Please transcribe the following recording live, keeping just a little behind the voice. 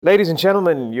Ladies and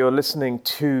gentlemen, you're listening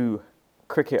to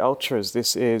Cricket Ultras.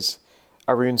 This is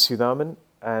Arun Sudhaman,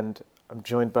 and I'm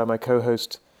joined by my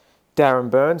co-host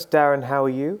Darren Burns. Darren, how are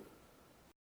you?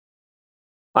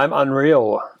 I'm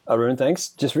unreal, Arun. Thanks.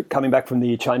 Just coming back from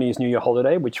the Chinese New Year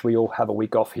holiday, which we all have a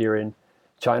week off here in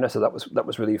China, so that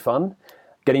was really fun.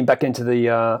 Getting back into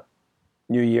the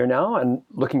new year now, and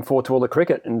looking forward to all the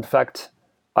cricket. In fact,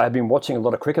 I have been watching a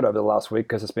lot of cricket over the last week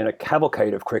because it's been a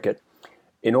cavalcade of cricket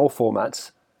in all formats.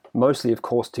 Mostly, of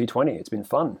course, T20. It's been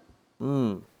fun.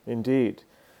 Indeed.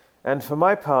 And for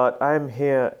my part, I'm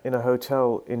here in a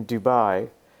hotel in Dubai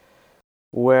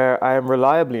where I am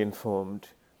reliably informed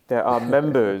there are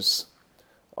members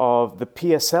of the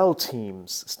PSL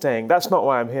teams staying. That's not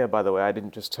why I'm here, by the way. I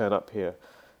didn't just turn up here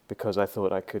because I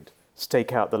thought I could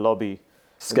stake out the lobby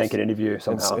Skank an interview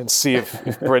somehow. and see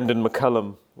if Brendan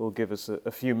McCullum will give us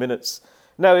a few minutes.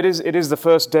 No, it is the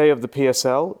first day of the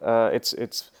PSL.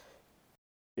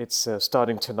 It's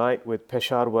starting tonight with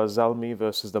Peshawar Zalmi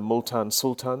versus the Multan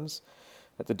Sultans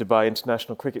at the Dubai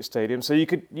International Cricket Stadium. So you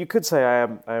could say I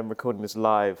am recording this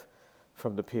live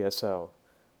from the PSL,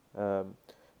 and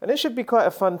it should be quite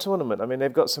a fun tournament. I mean,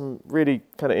 they've got some really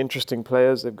kind of interesting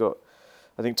players. They've got,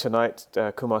 I think tonight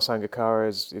Kumar Sangakkara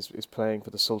is playing for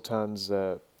the Sultans.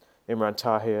 Imran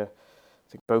Tahir.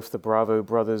 I think both the Bravo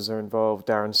brothers are involved.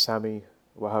 Darren Sammy,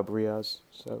 Wahab Riaz.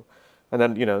 So, and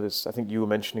then there's, I think you were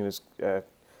mentioning there's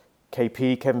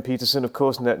KP, Kevin Peterson, of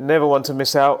course, never want to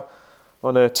miss out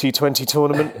on a T20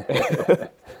 tournament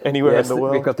anywhere in the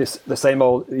world. We've got the same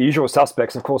old usual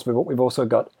suspects. Of course, we've also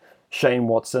got Shane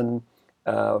Watson.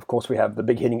 Of course, we have the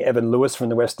big hitting Evan Lewis from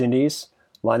the West Indies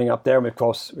lining up there. And of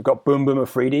course, we've got Boom Boom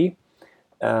Afridi.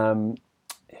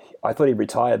 I thought he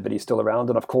retired, but he's still around.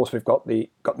 And of course, we've got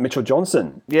Mitchell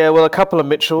Johnson. Yeah, well, a couple of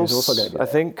Mitchells. Who's also going to be I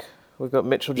think we've got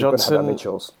Mitchell Johnson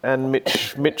and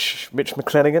Mitch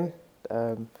McClenaghan.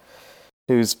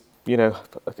 Who's,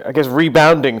 I guess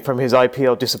rebounding from his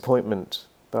IPL disappointment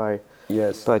by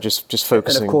just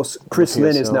focusing. And of course, Chris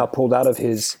Lynn is now pulled out of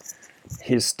his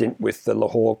stint with the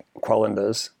Lahore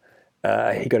Qalandars.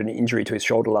 He got an injury to his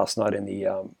shoulder last night in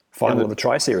the final of the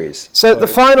Tri-Series. So the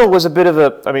final was a bit of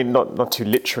a, I mean, not too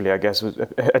literally, I guess, was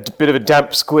a bit of a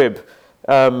damp squib.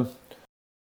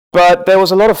 But there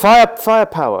was a lot of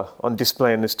firepower on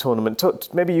display in this tournament.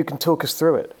 Maybe you can talk us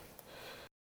through it.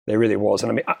 There really was.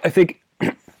 And I mean, I think,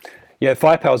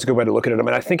 firepower is a good way to look at it. I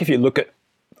mean, I think if you look at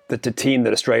the team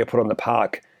that Australia put on the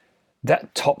park,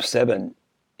 that top seven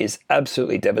is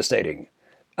absolutely devastating.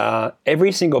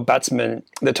 Every single batsman,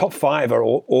 the top five are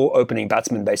all opening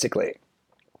batsmen, basically.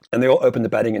 And they all open the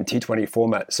batting in T20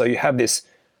 format. So you have this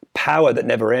power that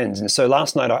never ends. And so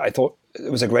last night, I thought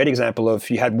it was a great example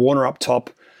of, you had Warner up top,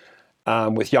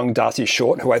 with young Darcy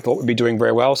Short, who I thought would be doing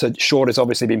very well. So Short has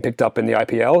obviously been picked up in the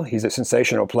IPL. He's a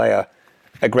sensational player,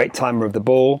 a great timer of the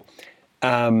ball.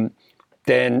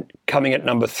 Then coming at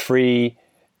number three,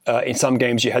 in some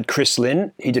games you had Chris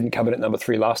Lynn. He didn't come in at number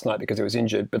three last night because he was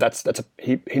injured, but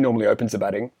he normally opens the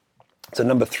batting. So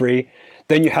number three.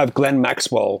 Then you have Glenn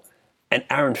Maxwell and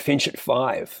Aaron Finch at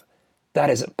five. That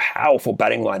is a powerful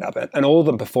batting lineup, and all of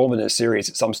them perform in this series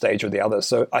at some stage or the other.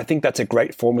 So I think that's a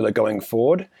great formula going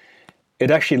forward. It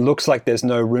actually looks like there's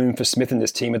no room for Smith in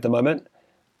this team at the moment.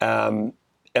 And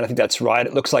I think that's right.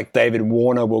 It looks like David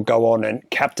Warner will go on and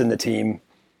captain the team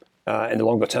in the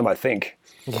longer term, I think.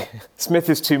 Smith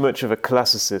is too much of a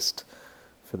classicist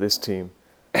for this team.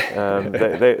 These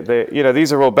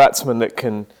are all batsmen that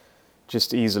can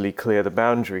just easily clear the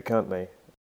boundary, can't they?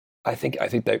 I think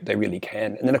they really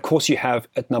can. And then, of course, you have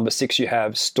at number six, you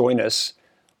have Stoinis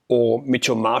or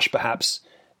Mitchell Marsh, perhaps,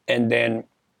 and then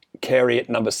Carey at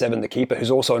number seven, the keeper,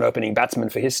 who's also an opening batsman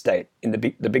for his state in the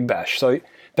Big Bash. So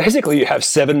basically you have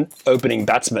seven opening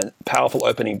batsmen, powerful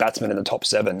opening batsmen in the top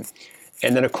seven.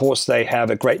 And then, of course, they have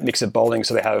a great mix of bowling.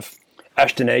 So they have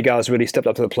Ashton Agar's really stepped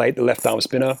up to the plate, the left-arm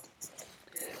spinner.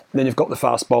 And then you've got the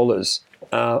fast bowlers.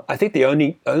 I think the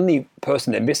only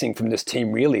person they're missing from this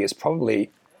team really is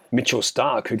probably Mitchell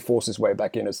Starc, who'd force his way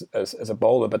back in as a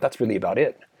bowler, but that's really about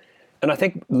it. And I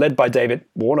think led by David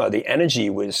Warner, the energy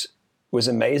was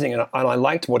amazing, and I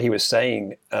liked what he was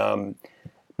saying.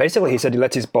 Basically, he said he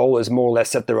lets his bowlers more or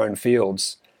less set their own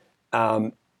fields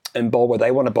and bowl where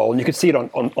they want to bowl. And you could see it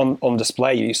on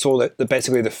display. You saw that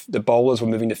basically the bowlers were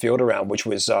moving the field around, which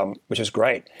was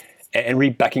great, and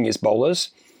rebacking his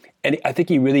bowlers. And I think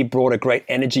he really brought a great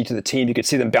energy to the team. You could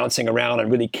see them bouncing around and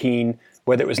really keen,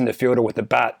 whether it was in the field or with the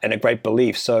bat, and a great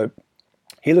belief. So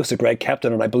he looks a great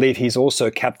captain, and I believe he's also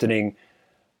captaining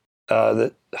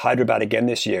the Hyderabad again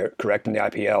this year, correct, in the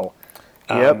IPL.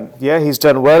 Yeah, he's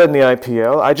done well in the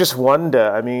IPL. I just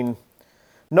wonder, I mean,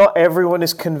 not everyone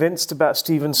is convinced about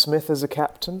Stephen Smith as a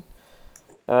captain.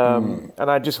 And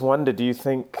I just wonder, do you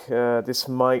think this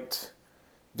might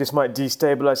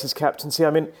destabilise his captaincy? I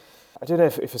mean, I don't know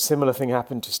if a similar thing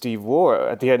happened to Steve Waugh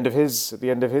at the end of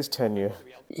his tenure.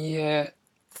 Yeah,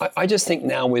 I just think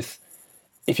now if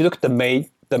you look at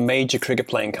the major cricket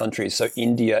playing countries, so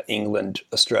India, England,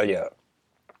 Australia,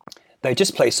 they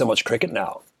just play so much cricket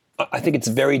now. I think it's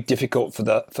very difficult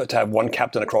to have one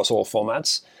captain across all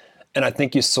formats, and I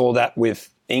think you saw that with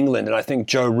England, and I think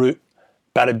Joe Root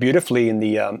batted beautifully in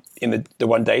the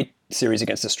one day series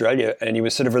against Australia, and he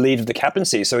was sort of relieved of the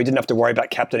captaincy, so he didn't have to worry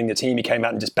about captaining the team. He came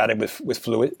out and just batted with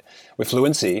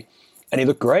fluency, and he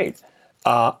looked great.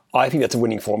 I think that's a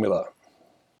winning formula.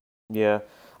 Yeah,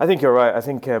 I think you're right. I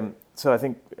think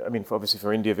obviously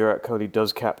for India, Virat Kohli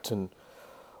does captain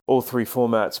all three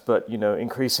formats, but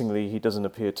increasingly he doesn't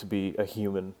appear to be a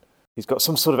human. He's got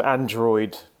some sort of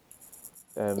android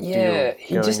deal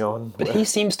going on. But he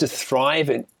seems to thrive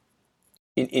in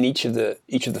each of the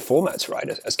formats,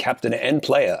 right? As captain and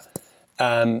player.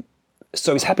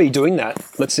 So he's happy doing that.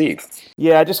 Let's see.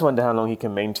 Yeah, I just wonder how long he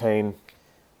can maintain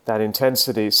that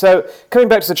intensity. So coming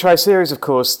back to the Tri-Series, of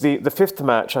course, the fifth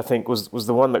match, I think, was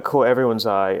the one that caught everyone's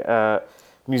eye.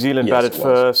 New Zealand batted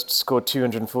first, scored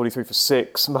 243 for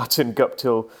 6. Martin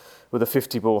Guptill with a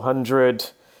 50-ball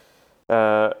 100.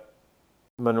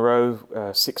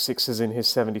 Monroe, 6 sixes in his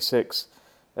 76.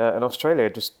 And Australia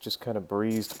just kind of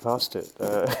breezed past it.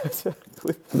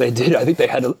 They did. I think they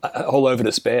had a whole over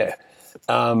to spare.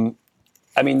 I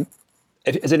mean,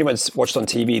 as anyone's watched on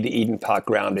TV, the Eden Park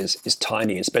ground is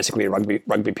tiny. It's basically a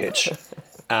rugby pitch.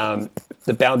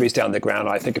 The boundaries down the ground,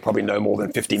 I think, are probably no more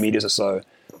than 50 metres or so.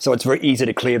 So it's very easy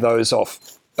to clear those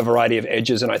off a variety of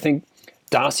edges. And I think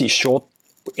Darcy's short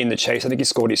in the chase. I think he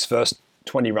scored his first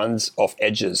 20 runs off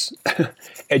edges.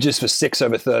 Edges for 6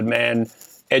 over third man,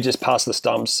 edges past the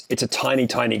stumps. It's a tiny,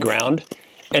 tiny ground.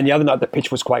 And the other night, the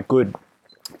pitch was quite good.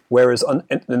 Whereas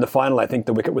in the final, I think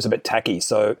the wicket was a bit tacky.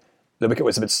 So the wicket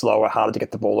was a bit slower, harder to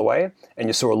get the ball away. And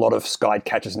you saw a lot of skied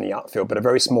catches in the outfield, but a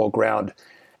very small ground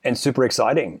and super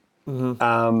exciting.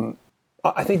 Mm-hmm.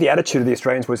 I think the attitude of the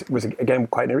Australians was again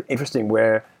quite interesting,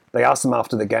 where they asked them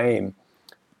after the game,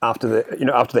 after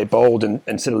they bowled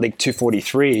and sort of leaked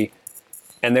 243,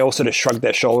 and they all sort of shrugged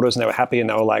their shoulders and they were happy and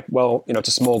they were like, well, it's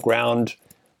a small ground.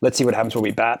 Let's see what happens when we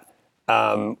bat.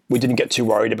 We didn't get too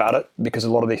worried about it because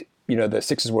a lot of the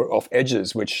sixes were off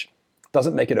edges, which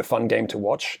doesn't make it a fun game to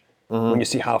watch when you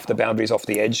see half the boundaries off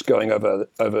the edge going over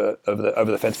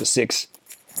the fence for 6.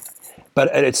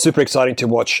 But it's super exciting to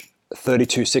watch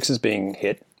 32 sixes being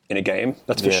hit in a game.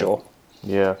 That's for sure.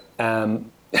 Yeah.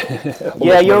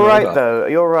 Yeah, you're right though.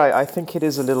 You're right. I think it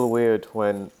is a little weird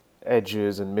when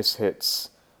edges and mishits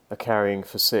are carrying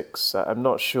for 6. I'm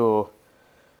not sure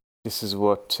this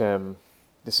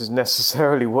is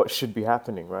necessarily what should be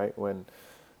happening, right?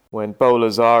 When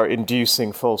bowlers are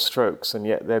inducing false strokes and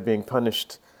yet they're being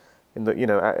punished in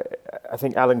the I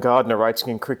think Alan Gardner, writing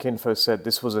in Crick Info, said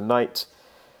this was a night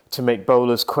to make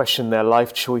bowlers question their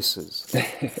life choices.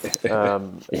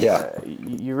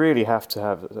 You really have to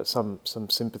have some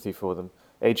sympathy for them.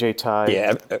 AJ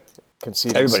Tye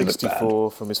conceded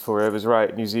 64 from his 4 overs.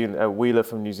 Right, New Zealand, Wheeler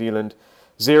from New Zealand,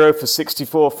 0 for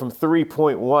 64 from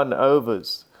 3.1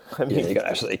 overs. I mean, he got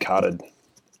absolutely carted.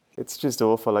 It's just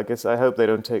awful. I guess I hope they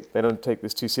don't take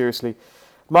this too seriously.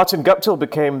 Martin Guptill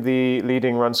became the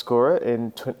leading run scorer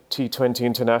in T20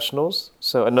 internationals.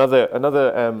 So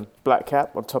another black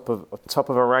cap on top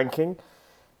of a ranking.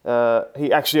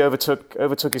 He actually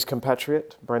overtook his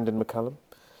compatriot Brendan McCullum.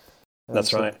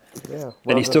 That's right. Yeah, well,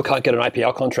 and he still can't get an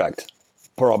IPL contract.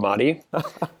 Poor old Marty.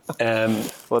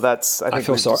 Well, I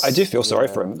feel sorry. I do feel sorry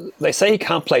for him. They say he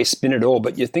can't play spin at all,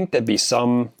 but you'd think there'd be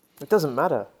some. It doesn't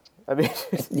matter. I mean,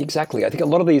 exactly. I think a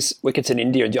lot of these wickets in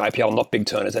India and the IPL are not big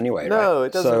turners anyway. No, right?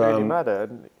 It doesn't really matter.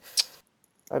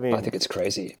 I mean, I think it's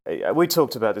crazy. We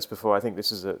talked about this before. I think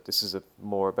this is a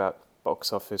more about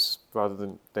box office rather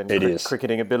than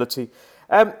cricketing ability.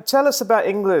 Tell us about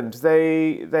England.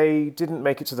 They didn't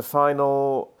make it to the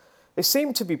final. They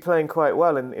seem to be playing quite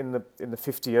well in the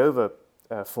 50 over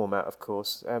format, of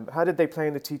course. How did they play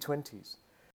in the T20s?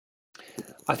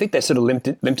 I think they sort of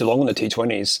limped along in the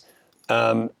T20s.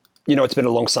 It's been a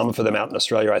long summer for them out in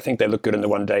Australia. I think they look good in the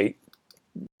one day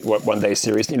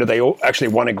series. They all actually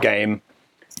won a game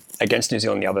against New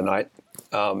Zealand the other night,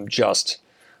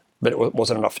 but it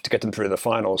wasn't enough to get them through the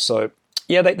final. So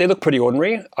yeah, they look pretty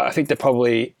ordinary. I think they're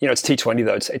probably, it's T20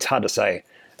 though. It's hard to say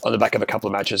on the back of a couple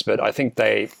of matches, but I think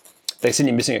they seem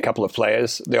to be missing a couple of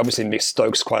players. They obviously miss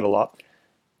Stokes quite a lot.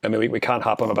 I mean, we can't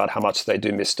harp on about how much they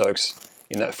do miss Stokes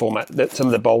in that format. Some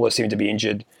of the bowlers seem to be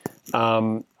injured.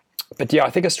 But yeah, I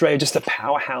think Australia just a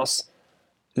powerhouse.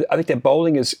 I think their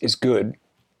bowling is good,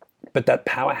 but that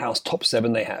powerhouse top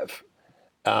seven they have,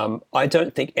 I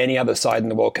don't think any other side in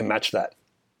the world can match that.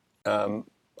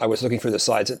 I was looking through the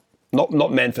sides,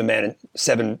 not man for man,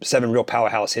 seven real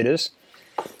powerhouse hitters.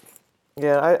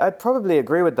 Yeah, I'd probably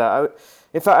agree with that.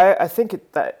 I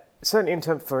think that certainly in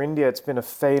terms for India, it's been a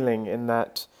failing in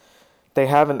that they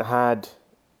haven't had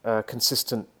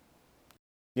consistent,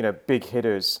 big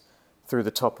hitters through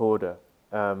the top order,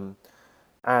 and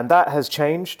that has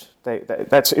changed.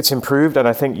 It's improved, and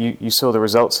I think you saw the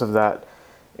results of that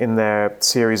in their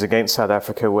series against South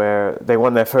Africa, where they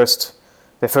won their first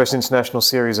international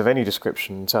series of any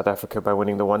description in South Africa by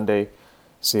winning the one-day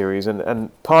series,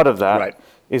 and part of that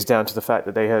is down to the fact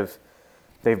that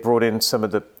they've brought in some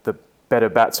of the better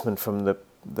batsmen from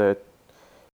the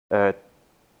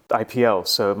IPL.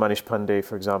 So Manish Pandey,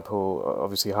 for example,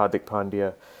 obviously Hardik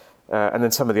Pandya, and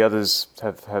then some of the others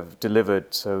have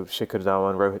delivered. So Shikhar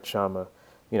Dhawan, Rohit Sharma,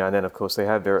 and then of course they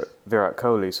have Virat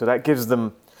Kohli. So that gives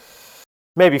them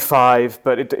maybe 5,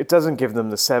 but it doesn't give them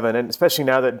the 7, and especially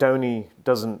now that Dhoni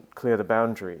doesn't clear the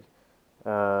boundary.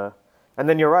 And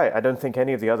then you're right. I don't think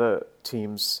any of the other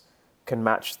teams can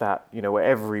match that. Where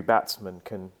every batsman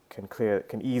can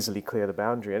easily clear the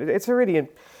boundary, and it's a really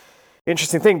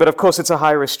interesting thing. But of course, it's a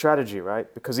high risk strategy,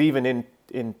 right? Because even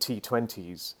in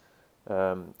T20s,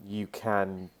 you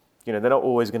can, they're not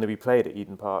always going to be played at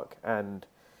Eden Park, and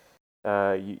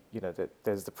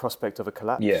there's the prospect of a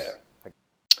collapse. Yeah.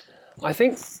 I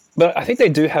think they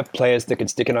do have players that can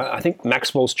stick in. I think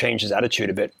Maxwell's changed his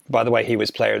attitude a bit. By the way, he was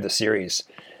player of the series.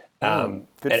 And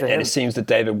it seems that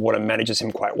David Warner manages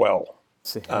him quite well.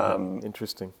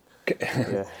 Interesting.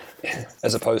 Yeah.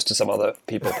 As opposed to some other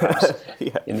people perhaps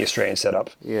in the Australian setup.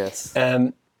 Yes.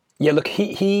 Look,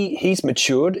 he's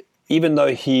matured. Even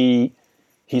though he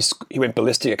went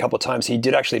ballistic a couple of times, he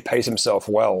did actually pace himself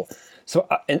well. So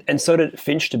and so did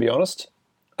Finch, to be honest.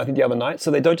 I think the other night.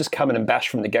 So they don't just come in and bash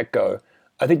from the get-go.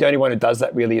 I think the only one who does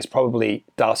that really is probably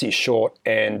Darcy Short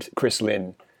and Chris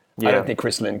Lynn. Yeah. I don't think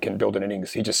Chris Lynn can build an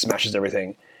innings. He just smashes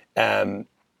everything. And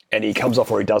he comes off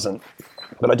or he doesn't.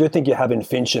 But I do think you have in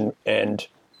Finch and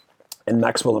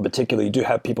Maxwell in particular, you do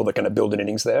have people that are going to build an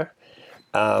innings there.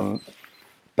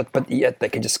 But yet they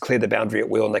can just clear the boundary at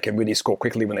will and they can really score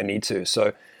quickly when they need to.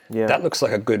 So that looks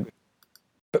like a good...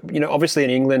 But, obviously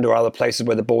in England or other places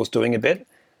where the ball's doing a bit,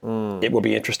 it will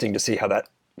be interesting to see how that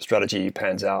strategy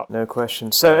pans out. No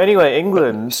question. So anyway,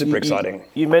 England... Super exciting.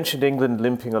 You mentioned England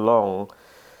limping along,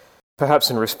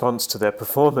 perhaps in response to their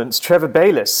performance. Trevor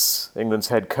Bayliss, England's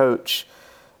head coach,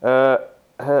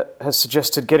 has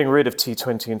suggested getting rid of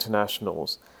T20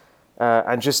 internationals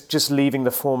and just leaving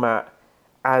the format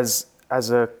as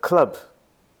a club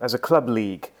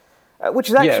league, which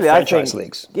is actually franchise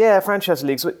leagues. Yeah, franchise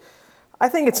leagues. I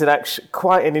think it's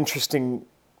quite an interesting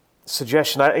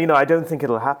suggestion. I don't think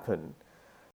it'll happen,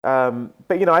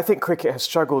 but I think cricket has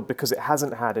struggled because it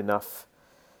hasn't had enough.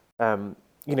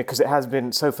 Because it has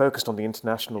been so focused on the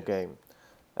international game.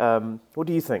 What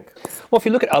do you think? Well, if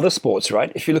you look at other sports,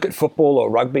 right? If you look at football or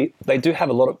rugby, they do have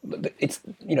a lot of.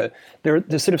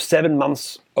 There's sort of 7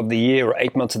 months of the year or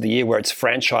 8 months of the year where it's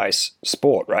franchise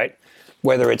sport, right?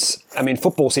 Whether it's,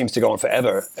 football seems to go on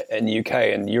forever in the UK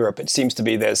and Europe. It seems to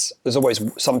be there's always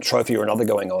some trophy or another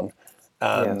going on.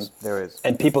 Yes, there is.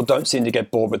 And people don't seem to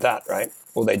get bored with that, right?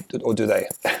 Or do they?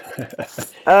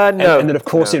 No. And then, of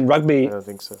course, in rugby, I don't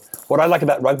think so. What I like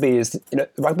about rugby is,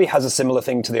 rugby has a similar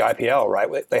thing to the IPL,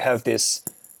 right? They have this,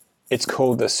 it's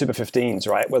called the Super 15s,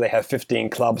 right? Where they have 15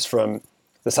 clubs from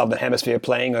the Southern Hemisphere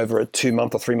playing over a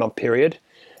 2-month or 3-month period,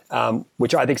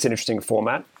 which I think is an interesting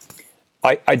format.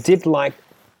 I did like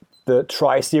the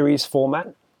tri-series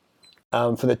format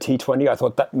for the T20. I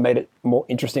thought that made it more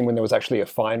interesting when there was actually a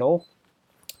final.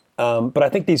 But I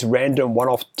think these random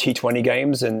one-off T20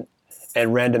 games and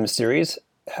random series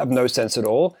have no sense at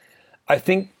all. I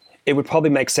think it would probably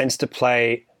make sense to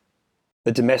play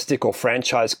the domestic or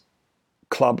franchise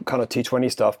club kind of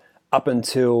T20 stuff up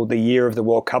until the year of the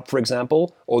World Cup, for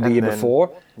example, or the year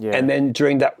before. Yeah. And then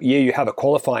during that year, you have a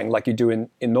qualifying like you do in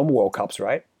normal World Cups,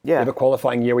 right? Yeah. You have a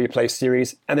qualifying year where you play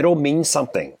series, and it all means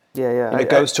something. Yeah. And it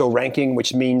goes to a ranking,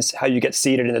 which means how you get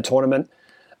seeded in the tournament.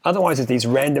 Otherwise, it's these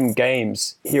random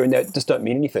games here and there just don't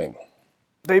mean anything.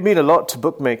 They mean a lot to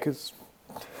bookmakers.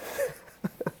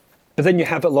 But then you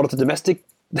have a lot of the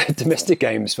domestic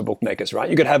games for bookmakers, right?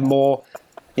 You could have more.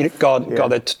 God,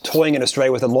 they're toying in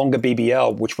Australia with a longer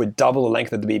BBL, which would double the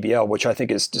length of the BBL, which I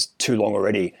think is just too long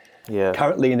already. Yeah.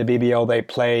 Currently in the BBL, they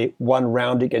play one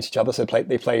round against each other, so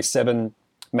they play 7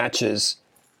 matches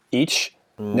each.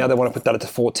 Now they want to put that to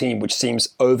 14, which seems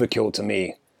overkill to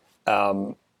me.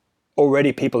 Or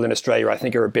already people in Australia, I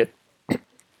think, are a bit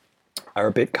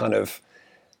kind of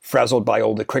frazzled by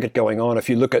all the cricket going on. If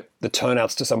you look at the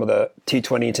turnouts to some of the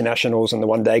T20 internationals and the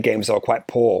one-day games, they were quite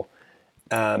poor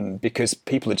because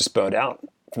people are just burned out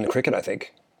from the cricket, I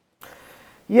think.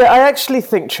 Yeah, I actually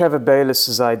think Trevor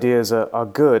Bayliss's ideas are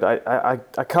good. I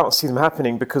can't see them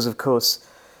happening because, of course,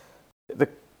 the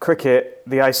cricket,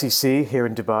 the ICC here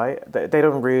in Dubai, they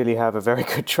don't really have a very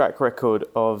good track record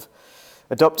of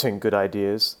adopting good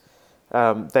ideas.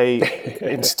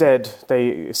 Instead,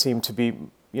 they seem to be,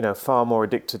 far more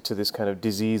addicted to this kind of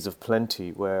disease of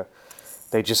plenty, where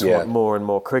they just want more and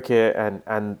more cricket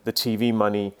and the TV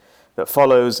money that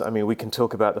follows. I mean, we can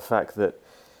talk about the fact that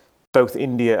both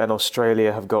India and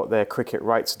Australia have got their cricket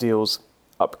rights deals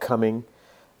upcoming.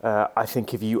 I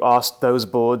think if you asked those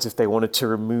boards if they wanted to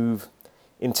remove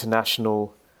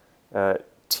international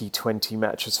T20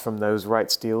 matches from those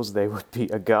rights deals, they would be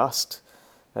aghast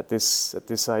at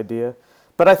this idea.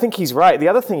 But I think he's right. The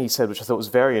other thing he said, which I thought was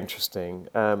very interesting,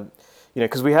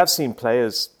 because we have seen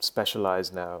players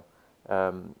specialise now.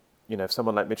 If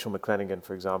someone like Mitchell McClenaghan,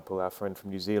 for example, our friend from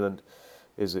New Zealand,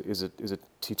 is a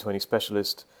T20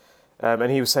 specialist.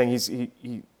 And he was saying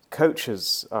he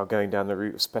coaches are going down the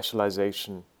route of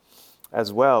specialization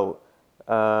as well,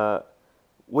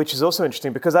 which is also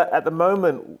interesting because at the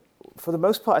moment, for the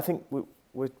most part, I think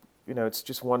it's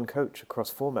just one coach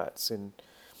across formats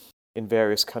in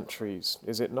various countries,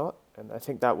 is it not? And I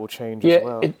think that will change as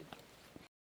well.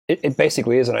 It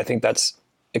basically is, and I think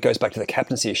it goes back to the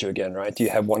captaincy issue again, right? Do you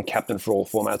have one captain for all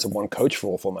formats and one coach for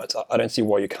all formats? I don't see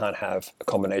why you can't have a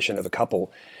combination of a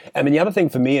couple. I mean, the other thing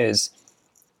for me is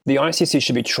the ICC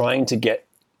should be trying to get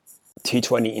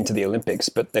T20 into the Olympics,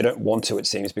 but they don't want to, it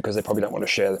seems, because they probably don't want to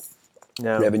share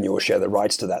revenue or share the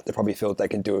rights to that. They probably feel they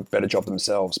can do a better job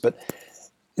themselves. But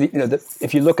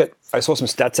if you look at, I saw some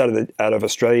stats out of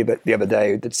Australia the other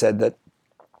day that said that,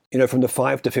 from the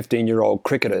 5 to 15-year-old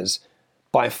cricketers,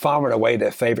 by far and away,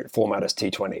 their favorite format is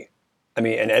T20. I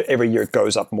mean, and every year it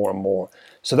goes up more and more.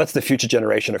 So that's the future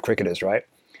generation of cricketers, right?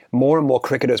 More and more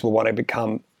cricketers will want to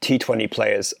become T20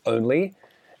 players only.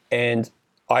 And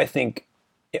I think,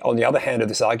 on the other hand of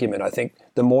this argument, I think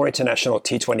the more international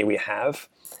T20 we have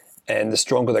and the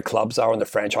stronger the clubs are and the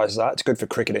franchises are, it's good for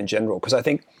cricket in general. Because I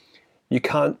think you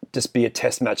can't just be a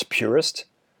test match purist.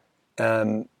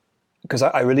 Because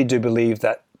I really do believe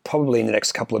that probably in the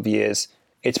next couple of years,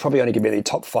 it's probably only going to be the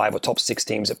top 5 or top 6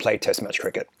 teams that play test match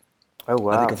cricket. Oh,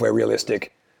 wow. I think if we're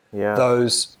realistic,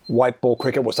 those white ball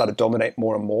cricket will start to dominate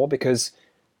more and more because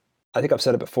I think I've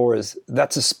said it before, is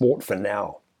that's a sport for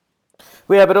now.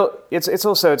 Well, yeah, but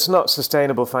it's not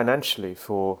sustainable financially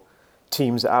for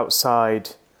teams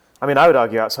outside. I mean, I would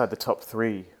argue outside the top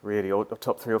 3, really, or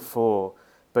top 3 or 4.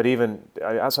 But even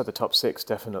outside the top 6,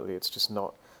 definitely, it's just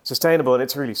not sustainable, and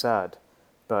it's really sad.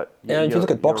 But if you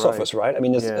look at box office, right? I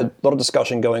mean, there's a lot of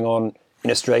discussion going on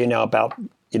in Australia now about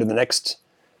the next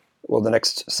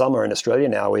summer in Australia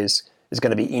now is going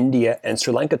to be India and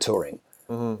Sri Lanka touring.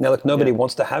 Mm-hmm. Now, look, nobody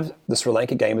wants to have the Sri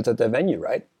Lanka games at their venue,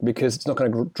 right? Because it's not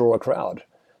going to draw a crowd.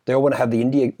 They all want to have the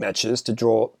India matches to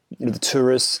draw the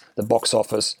tourists, the box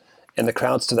office, and the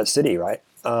crowds to that city, right?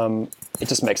 It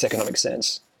just makes economic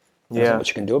sense. There's not much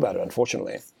you can do about it,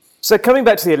 unfortunately. So coming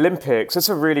back to the Olympics, that's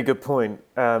a really good point.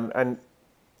 I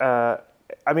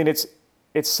mean, it's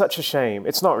such a shame.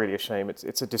 It's not really a shame.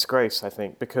 It's a disgrace, I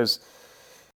think, because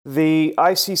the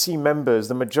ICC members,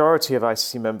 the majority of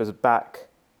ICC members, back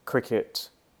cricket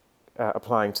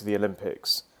applying to the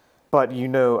Olympics. But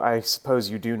I suppose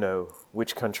you do know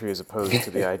which country is opposed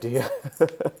to the idea.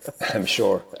 I'm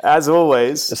sure. As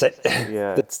always,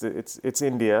 it's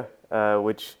India,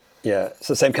 which. Yeah, it's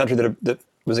the same country that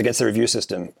was against the review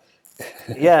system.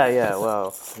 Well,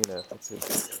 so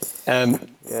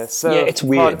it's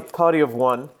weird. Party of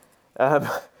one.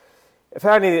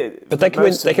 Apparently, but they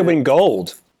can win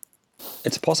gold.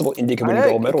 It's possible India can win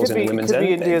gold medals in women's and men's. It could be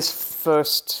things. India's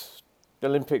first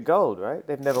Olympic gold, right?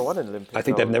 They've never won an Olympic gold. I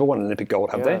think they've never won an Olympic gold,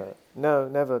 have they? No,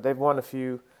 never. They've won a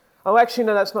few. Oh, actually,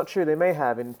 no, that's not true. They may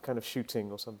have in kind of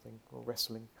shooting or something, or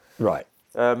wrestling. Right.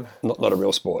 Not a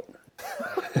real sport.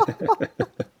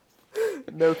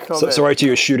 No comment. Sorry to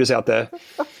your shooters out there.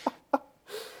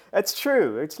 It's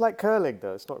true. It's like curling,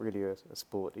 though. It's not really a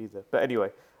sport either. But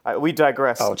anyway, we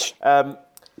digress. Ouch.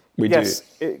 We do.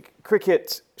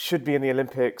 Cricket should be in the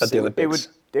Olympics. At the Olympics.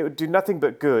 It would do nothing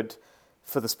but good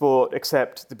for the sport,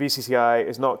 except the BCCI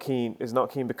is not keen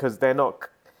because they're not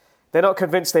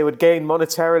convinced they would gain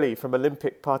monetarily from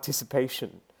Olympic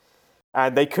participation,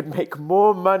 and they could make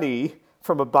more money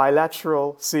from a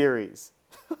bilateral series.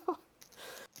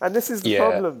 And this is the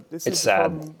problem. This is the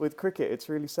problem with cricket. It's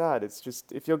really sad. It's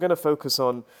just, if you're going to focus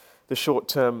on the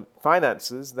short-term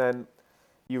finances, then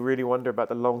you really wonder about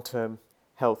the long-term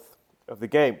health of the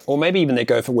game. Or maybe even they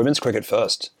go for women's cricket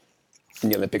first in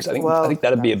the Olympics. I think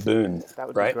that'd be a boon. That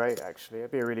would right? be great, actually.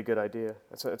 It'd be a really good idea.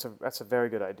 That's a very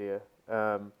good idea.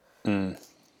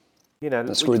 You know,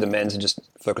 And screw the men's and just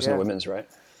focus on the women's, right?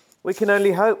 We can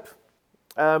only hope.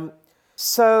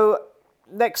 So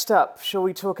next up, shall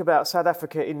we talk about South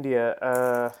Africa,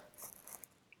 India?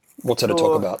 What's there to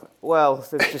talk about? Well,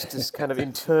 there's just this kind of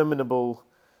interminable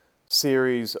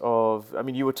series of. I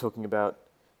mean, you were talking about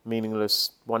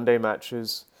meaningless one-day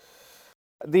matches.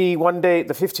 The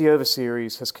 50-over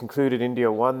series has concluded.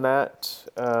 India won that.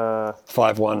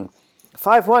 5-1.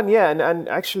 5-1, yeah, and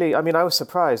actually, I mean, I was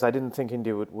surprised. I didn't think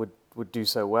India would do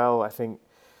so well. I think,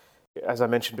 as I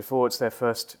mentioned before, it's their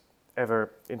first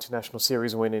ever international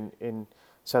series win in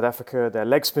South Africa. Their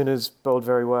leg spinners bowled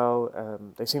very well.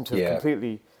 They seem to have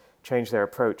completely changed their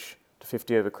approach to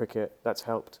 50-over cricket. That's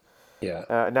helped.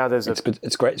 Yeah. Now there's it's good.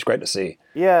 It's great. It's great to see.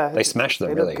 Yeah. They smashed them.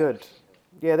 They really look good.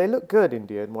 Yeah, they look good.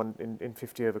 India in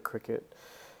 50-over cricket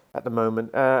at the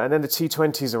moment, and then the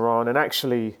T20s are on, and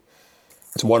actually,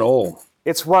 it's 1-1.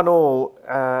 It's 1-1,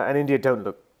 and India don't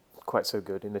look quite so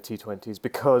good in the T20s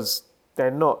because they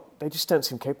just don't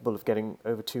seem capable of getting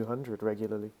over 200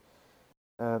 regularly.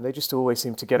 They just always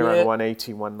seem to get around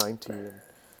 180, 190.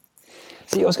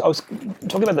 See, I was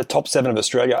talking about the top 7 of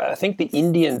Australia. I think the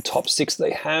Indian top 6,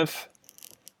 they have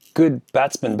good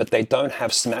batsmen, but they don't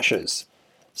have smashers.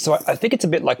 So I think it's a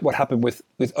bit like what happened with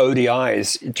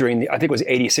ODIs during I think it was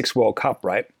 86 World Cup,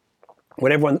 right?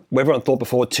 When everyone thought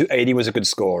before 280 was a good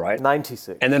score, right?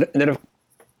 96.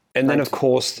 And then of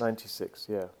course 96,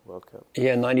 yeah, World Cup.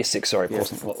 Yeah, 96. Sorry, of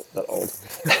course, not that old.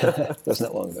 Wasn't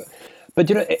that long ago. But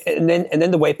you know, and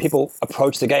then the way people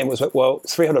approach the game was like, well,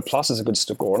 300 plus is a good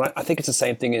score, and I think it's the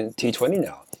same thing in T20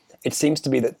 now. It seems to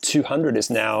be that 200 is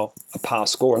now a par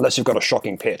score unless you've got a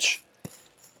shocking pitch.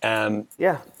 You're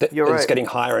right. It's getting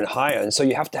higher and higher, and so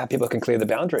you have to have people who can clear the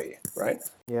boundary, right?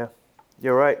 Yeah,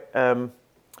 you're right.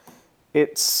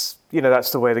 It's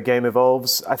that's the way the game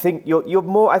evolves. I think you're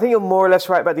more or less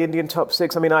right about the Indian top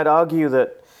 6. I mean, I'd argue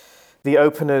that the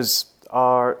openers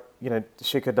are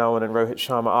Shikhar Dhawan and Rohit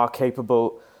Sharma are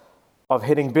capable of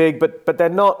hitting big, but they're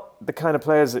not the kind of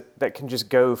players that can just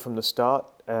go from the start.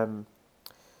 And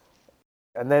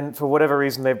then for whatever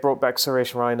reason they've brought back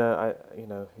Suresh Raina.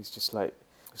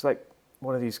 He's like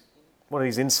one of these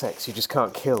insects you just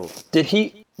can't kill. Did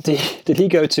he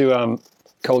go to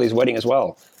Kohli's wedding as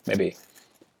well? Maybe.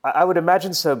 I would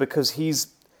imagine so because he's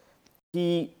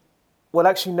very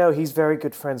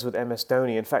good friends with MS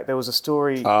Dhoni. In fact, there was a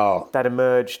story that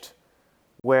emerged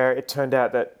where it turned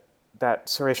out that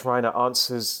Suresh Raina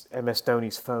answers MS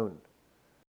Dhoni's phone.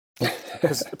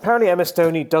 Because apparently MS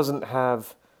Dhoni doesn't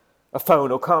have a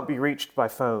phone or can't be reached by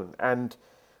phone. And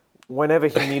whenever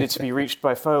he needed to be reached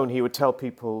by phone, he would tell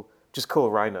people, just call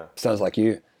Raina. Sounds like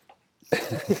you.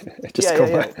 Just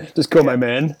call my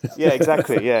man. Yeah,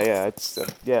 exactly. Yeah. It's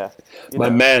my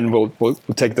man will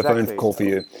take the phone call for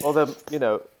you. Although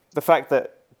the fact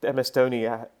that MS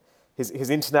Dhoni, his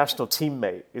international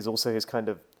teammate, is also his kind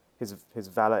of his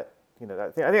valet.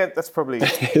 I think that's probably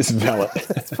his valet.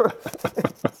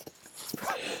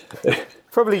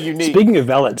 Probably unique. Speaking of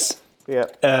valets,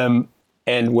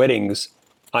 and weddings,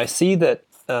 I see that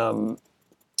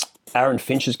Aaron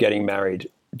Finch is getting married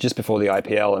just before the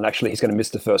IPL, and actually he's going to miss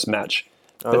the first match.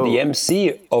 But the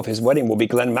MC of his wedding will be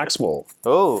Glenn Maxwell.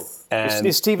 Oh, and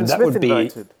is Stephen Smith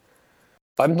invited?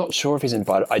 I'm not sure if he's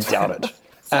invited. I doubt it.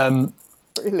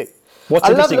 Really? What's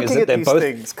interesting is that they're both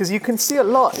things because you can see a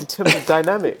lot in terms of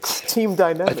dynamics, team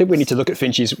dynamics. I think we need to look at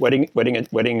Finch's wedding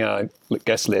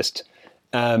guest list.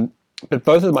 But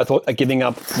both of them, I thought, are giving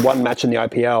up one match in the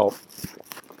IPL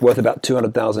worth about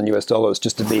 $200,000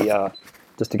 just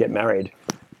to get married.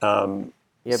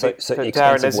 But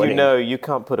Darren, as you know, you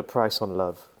can't put a price on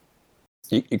love.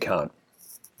 You can't.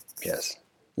 Yes,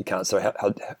 you can't. So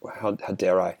how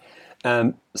dare I?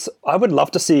 So I would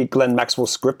love to see Glenn Maxwell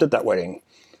scripted that wedding.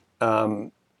 I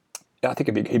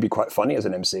think he'd be quite funny as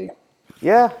an MC.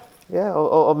 Yeah.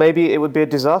 Or maybe it would be a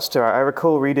disaster. I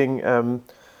recall reading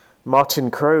Martin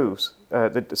Crowe's,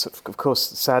 of course,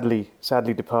 sadly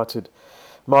departed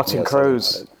Martin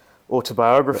Crowe's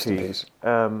autobiography.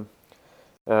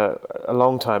 A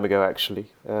long time ago, actually,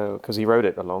 because he wrote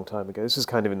it a long time ago. This is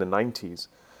kind of in the 90s.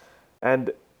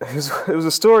 And there was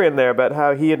a story in there about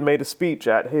how he had made a speech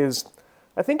at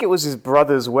I think it was his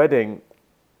brother's wedding.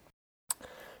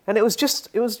 And it was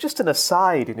just an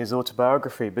aside in his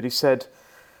autobiography, but he said,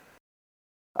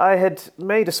 I had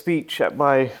made a speech at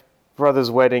my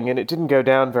brother's wedding and it didn't go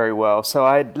down very well, so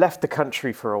I had left the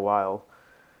country for a while.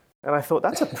 And I thought,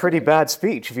 that's a pretty bad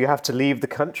speech if you have to leave the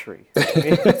country.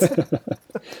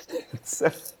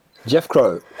 So, Jeff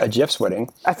Crow at Jeff's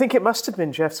wedding. I think it must have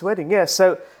been Jeff's wedding, yeah.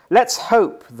 So let's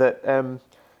hope that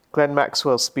Glenn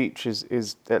Maxwell's speech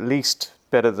is at least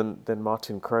better than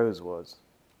Martin Crow's was.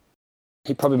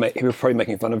 He was probably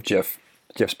making fun of Jeff's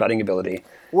batting ability.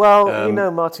 Well,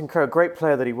 Martin Crowe, great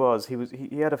player that he was,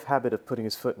 he had a habit of putting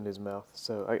his foot in his mouth,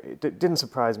 so it didn't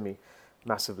surprise me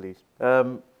massively.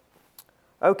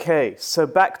 Okay, so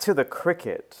back to the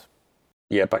cricket.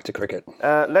 Yeah, back to cricket.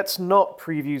 Let's not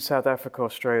preview South Africa,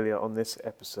 Australia on this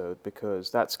episode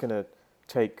because that's going to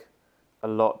take a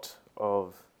lot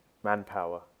of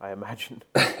manpower, I imagine,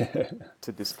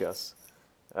 to discuss.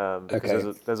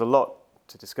 Because there's a lot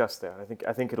to discuss there.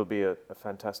 I think it'll be a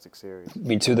fantastic series. I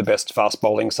mean, two of the best fast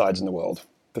bowling sides in the world,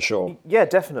 for sure. Yeah,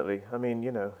 definitely. I mean,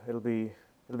 it'll be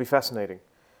fascinating,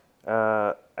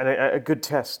 and a good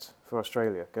test for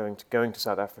Australia going to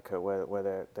South Africa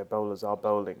where their bowlers are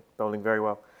bowling very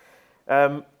well.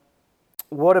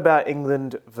 What about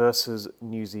England versus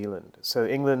New Zealand? So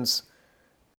England's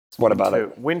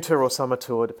winter or summer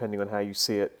tour, depending on how you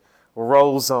see it,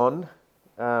 rolls on.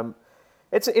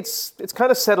 It's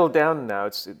kind of settled down now.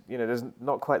 There's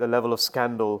not quite the level of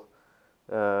scandal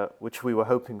which we were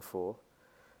hoping for,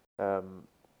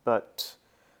 but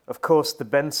of course the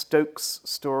Ben Stokes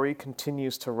story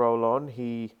continues to roll on.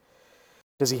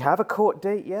 Does he have a court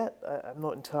date yet? I'm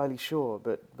not entirely sure,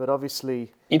 but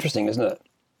obviously interesting, isn't it?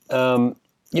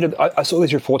 I saw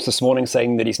these reports this morning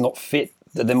saying that he's not fit,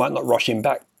 that they might not rush him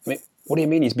back. I mean, what do you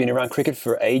mean? He's been around cricket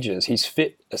for ages. He's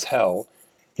fit as hell.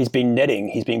 He's been netting.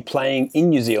 He's been playing in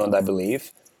New Zealand, I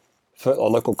believe, for a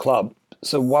local club.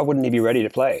 So why wouldn't he be ready to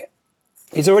play?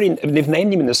 They've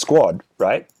named him in the squad,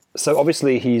 right? So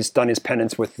obviously he's done his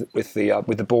penance with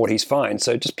the board. He's fine.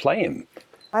 So just play him.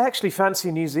 I actually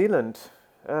fancy New Zealand.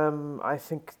 I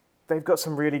think they've got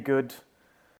some really good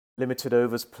limited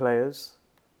overs players.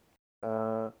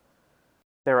 They're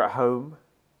at home.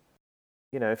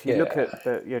 If you look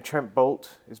at Trent Boult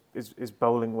is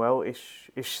bowling well. Ish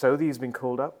Sodhi has been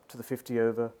called up to the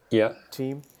 50-over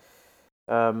team.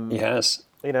 He has.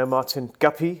 Martin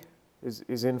Guppy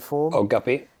is in form. Oh,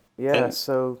 Guppy. Yeah, and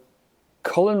so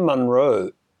Colin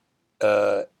Munro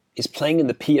is playing in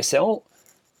the PSL.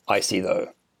 I see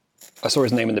though. I saw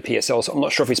his name in the PSL, so I'm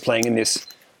not sure if he's playing in this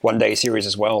one-day series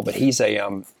as well. But he's a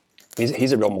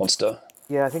real monster.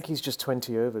 Yeah, I think he's just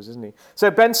 20 overs, isn't he?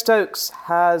 So Ben Stokes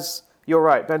has. You're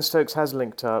right. Ben Stokes has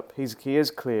linked up. He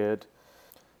is cleared.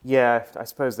 Yeah, I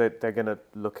suppose they're going to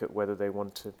look at whether they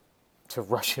want to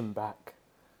rush him back.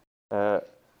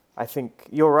 I think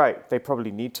you're right. They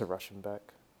probably need to rush him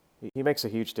back. He makes a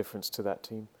huge difference to that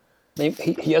team.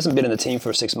 He hasn't been in the team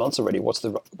for 6 months already. What's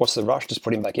the rush? Just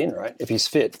put him back in, right? If he's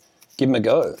fit, give him a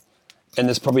go. And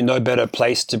there's probably no better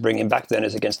place to bring him back than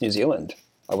as against New Zealand,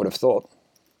 I would have thought.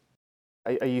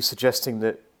 Are you suggesting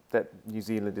that New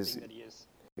Zealand is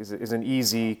an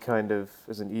easy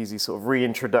sort of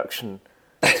reintroduction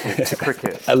to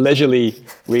cricket? A leisurely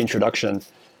reintroduction.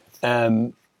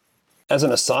 As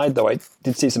an aside, though, I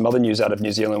did see some other news out of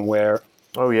New Zealand where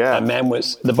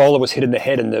the bowler was hit in the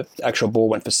head and the actual ball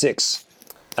went for 6.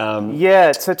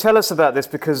 So tell us about this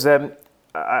because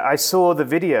I saw the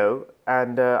video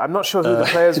and I'm not sure who the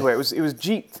players were. It was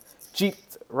Jeet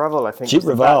Raval, I think. Jeet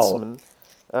Raval. Batsman.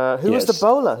 Who was the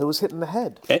bowler who was hit in the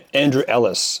head? Andrew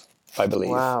Ellis, I believe.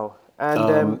 Wow.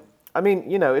 And I mean,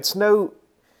 it's no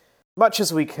much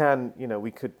as we can.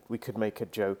 We could make a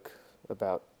joke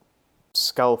about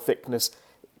skull thickness.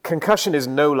 Concussion is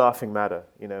no laughing matter.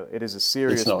 It is a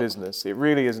serious business. It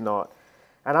really is not.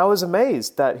 And I was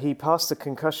amazed that he passed the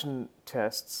concussion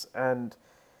tests and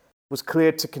was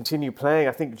cleared to continue playing.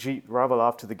 I think Jeet Raval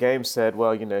after the game said,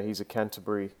 well, he's a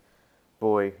Canterbury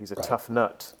boy. He's a tough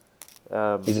nut.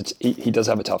 He does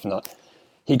have a tough nut.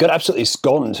 He got absolutely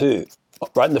sconed too,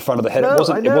 right in the front of the head. It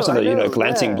wasn't a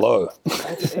glancing blow.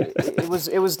 It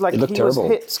was like he terrible.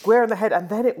 Was hit square in the head, and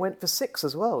then it went for 6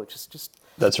 as well, which is just.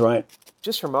 That's right.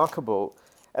 Just remarkable.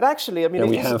 And actually, I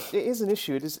mean, it is an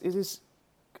issue. It is.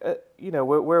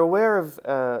 We're aware of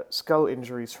skull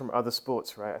injuries from other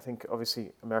sports, right? I think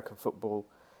obviously American football,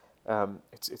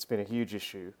 it's been a huge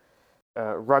issue.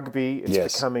 Rugby,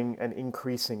 it's becoming an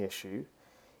increasing issue.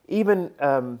 Even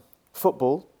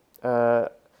football,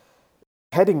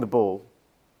 heading the ball,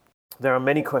 there are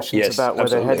many questions about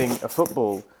whether heading a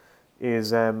football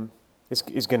is going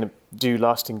to do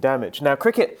lasting damage. Now,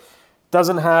 cricket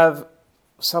doesn't have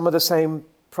some of the same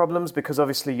problems because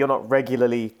obviously you're not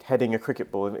regularly heading a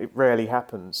cricket ball, and it rarely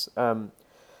happens.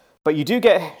 But you do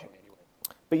get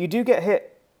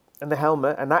hit in the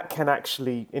helmet, and that can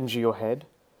actually injure your head.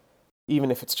 even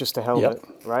if it's just a helmet,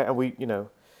 right? And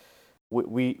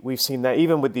we've seen that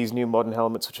even with these new modern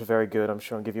helmets, which are very good, I'm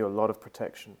sure, and give you a lot of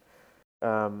protection.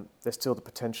 There's still the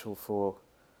potential for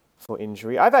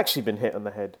injury. I've actually been hit on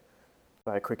the head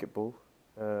by a cricket ball.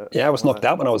 I was knocked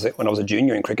out when I was a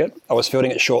junior in cricket. I was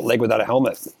fielding at short leg without a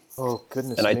helmet. Oh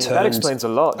goodness and me! That explains a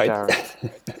lot, Darren.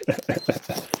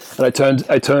 And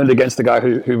I turned against the guy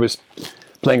who was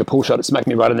playing a pull shot. It smacked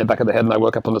me right in the back of the head, and I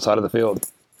woke up on the side of the field.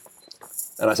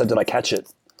 And I said, "Did I catch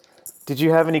it?" Did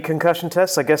you have any concussion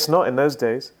tests? I guess not in those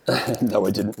days. No,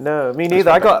 I didn't. No, me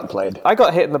neither. I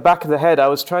got hit in the back of the head. I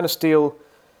was trying to steal.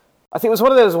 I think it was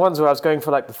one of those ones where I was going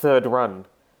for like the third run,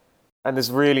 and this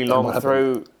really long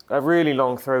throw. A really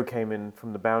long throw came in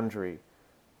from the boundary,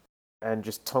 and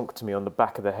just tonked me on the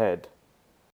back of the head.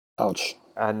 Ouch!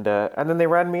 And then they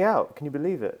ran me out. Can you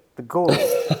believe it? The gall.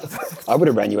 I would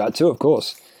have ran you out too, of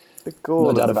course. The gall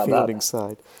no doubt on the about fielding that.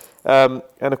 side. And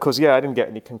of course, I didn't get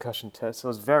any concussion tests. I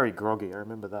was very groggy. I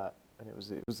remember that, and it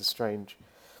was a strange.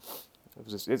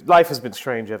 Life has been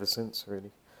strange ever since,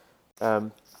 really.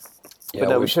 But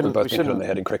no, we shouldn't both been hit on the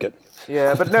head in cricket.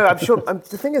 Yeah, but no, I'm sure.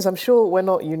 The thing is, I'm sure we're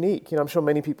not unique. I'm sure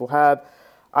many people have.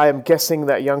 I am guessing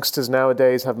that youngsters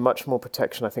nowadays have much more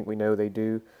protection. I think we know they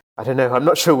do. I don't know. I'm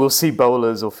not sure we'll see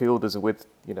bowlers or fielders with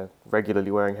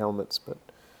regularly wearing helmets, but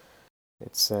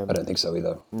it's. I don't think so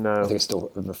either. No, I think it's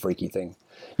still a freaky thing.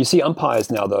 You see umpires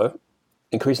now, though.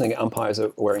 Increasingly, umpires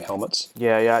are wearing helmets.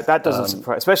 Yeah, that doesn't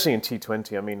surprise, especially in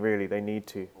T20. I mean, really, they need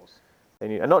to.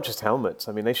 And not just helmets.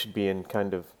 I mean, they should be in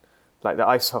kind of like the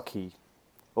ice hockey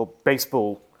or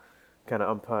baseball kind of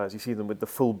umpires. You see them with the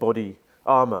full body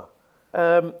armor.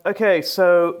 Okay,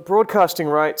 so broadcasting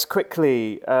rights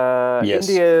quickly. Yes.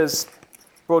 India's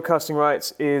broadcasting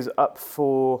rights is up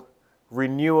for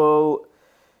renewal.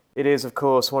 It is, of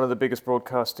course, one of the biggest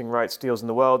broadcasting rights deals in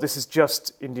the world. This is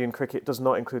just Indian cricket. It does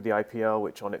not include the IPL,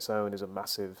 which on its own is a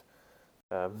massive.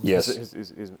 Yes.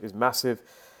 Is massive.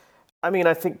 I mean,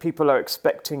 I think people are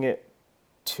expecting it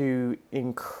to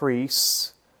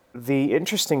increase. The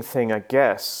interesting thing, I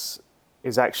guess,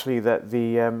 is actually that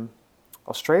the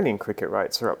Australian cricket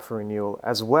rights are up for renewal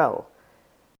as well.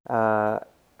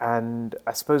 And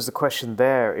I suppose the question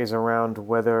there is around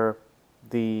whether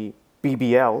the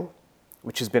BBL,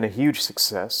 which has been a huge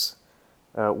success,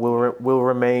 will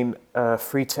remain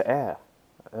free to air.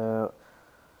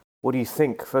 What do you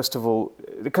think, first of all?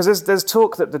 Because there's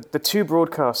talk that the two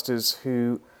broadcasters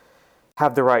who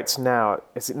have the rights now,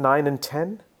 is it 9 and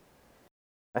 10?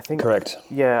 I think. Correct.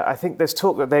 Yeah, I think there's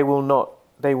talk that they will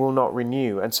not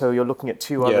renew, and so you're looking at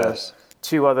two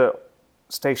other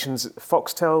stations.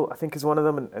 Foxtel, I think, is one of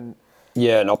them, and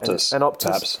Optus. And Optus.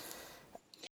 Perhaps.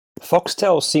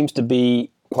 Foxtel seems to be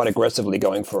quite aggressively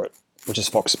going for it, which is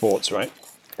Fox Sports, right?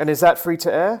 And is that free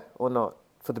to air or not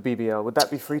for the BBL? Would that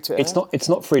be free to air? It's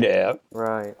not free to air.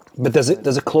 Right. But there's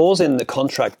a clause in the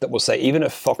contract that will say even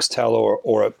if Foxtel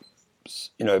or a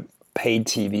paid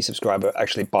TV subscriber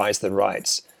actually buys the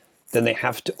rights, then they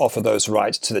have to offer those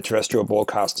rights to the terrestrial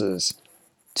broadcasters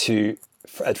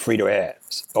at free to air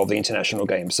of the international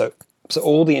games. So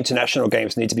all the international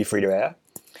games need to be free to air.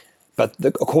 But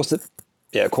of course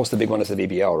the big one is the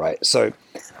BBL, right? So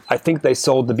I think they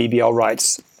sold the BBL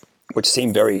rights, which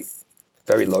seemed very,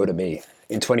 very low to me,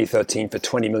 in 2013 for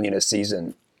 $20 million a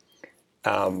season,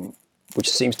 which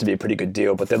seems to be a pretty good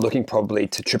deal. But they're looking probably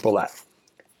to triple that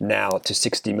now to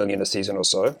 $60 million a season or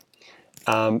so.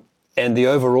 And the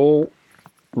overall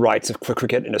rights for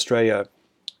cricket in Australia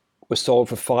was sold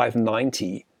for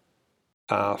 $590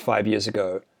 5 years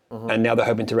ago, and now they're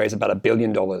hoping to raise about $1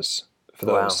 billion for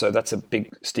those. Wow. So that's a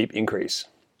big, steep increase.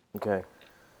 Okay.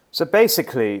 So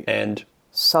basically, And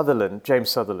James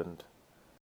Sutherland,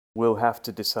 will have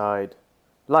to decide,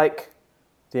 like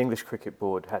the English Cricket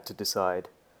Board had to decide,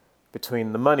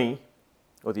 between the money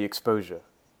or the exposure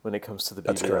when it comes to the BBL.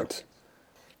 that's correct.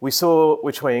 We saw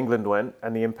which way England went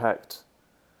and the impact.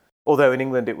 Although in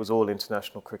England it was all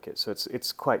international cricket, so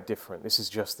it's quite different. This is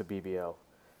just the BBL.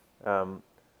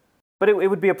 But it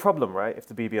would be a problem, right, if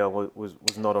the BBL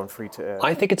was not on free to air?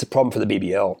 I think it's a problem for the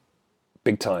BBL,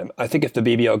 big time. I think if the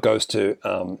BBL goes to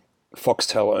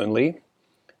Foxtel only,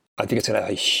 I think it's going to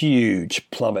have a huge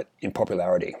plummet in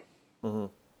popularity.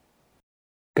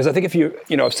 Because I think if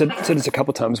I've said this a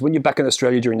couple of times, when you're back in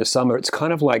Australia during the summer, it's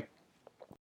kind of like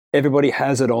everybody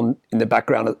has it on in the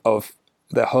background of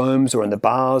their homes or in the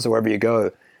bars or wherever you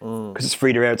go, because it's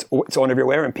free to air. It's on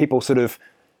everywhere, and people sort of,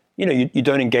 you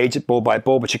don't engage it ball by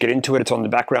ball, but you get into it. It's on the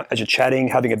background as you're chatting,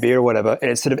 having a beer or whatever, and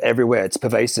it's sort of everywhere. It's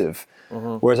pervasive.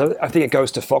 Whereas I think it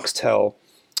goes to Foxtel,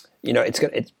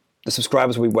 the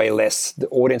subscribers will be way less, the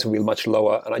audience will be much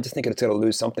lower, and I just think it's going to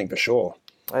lose something for sure.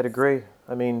 I'd agree.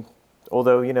 I mean,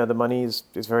 Although, the money is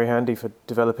very handy for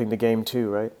developing the game too,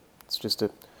 right? It's just a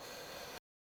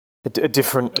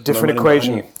different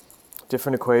equation.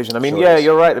 Different equation. I mean, Sure is.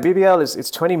 you're right. The BBL it's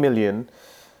 20 million,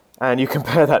 and you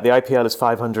compare that, the IPL is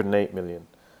 508 million.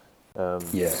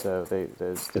 So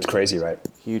there's it's crazy, right?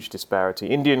 Huge disparity.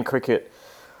 Indian cricket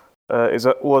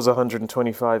was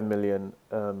 125 million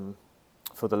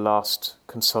for the last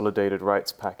consolidated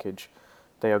rights package.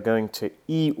 They are going to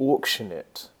e-auction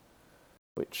it,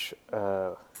 which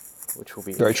will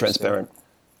be very transparent.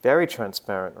 Very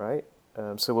transparent, right?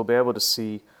 So we'll be able to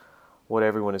see what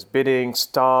everyone is bidding.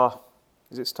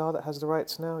 Is it Star that has the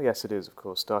rights now? Yes, it is, of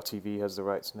course. Star TV has the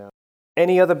rights now.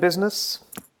 Any other business?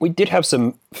 We did have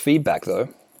some feedback, though,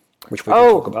 which we can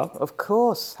talk about. Of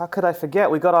course. How could I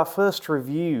forget? We got our first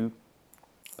review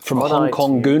from Hong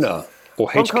Kong Guna,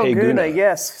 or Hong HK Kong Guna.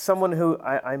 Yes, someone who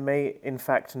I may, in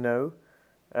fact, know.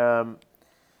 A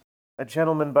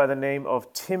gentleman by the name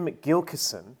of Tim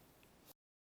Gilkison.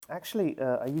 Actually,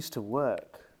 I used to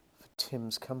work for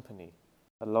Tim's company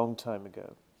a long time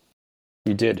ago.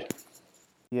 You did?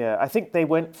 Yeah, I think they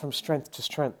went from strength to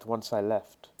strength once I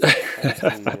left.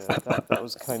 That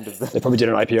was kind of They probably did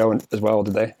an IPO as well,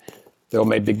 did they? They all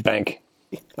made big bank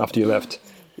after you left.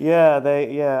 Yeah,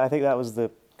 I think that was the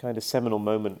kind of seminal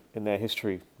moment in their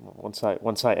history once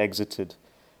I exited.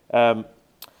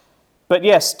 But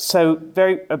yes, so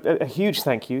a huge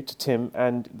thank you to Tim,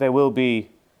 and there will be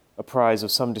a prize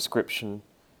of some description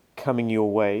coming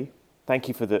your way. Thank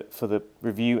you for the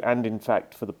review, and in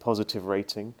fact for the positive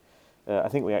rating. I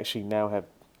think we actually now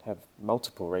have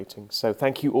multiple ratings. So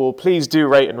thank you all. Please do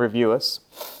rate and review us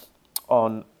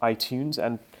on iTunes,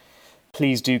 and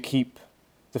please do keep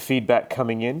the feedback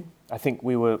coming in. I think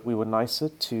we were nicer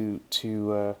to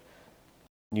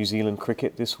New Zealand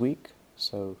cricket this week,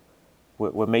 so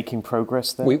we're making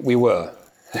progress there. We were.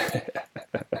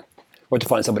 Want to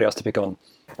find somebody else to pick on.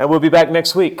 And we'll be back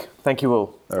next week. Thank you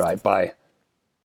all. All right, bye.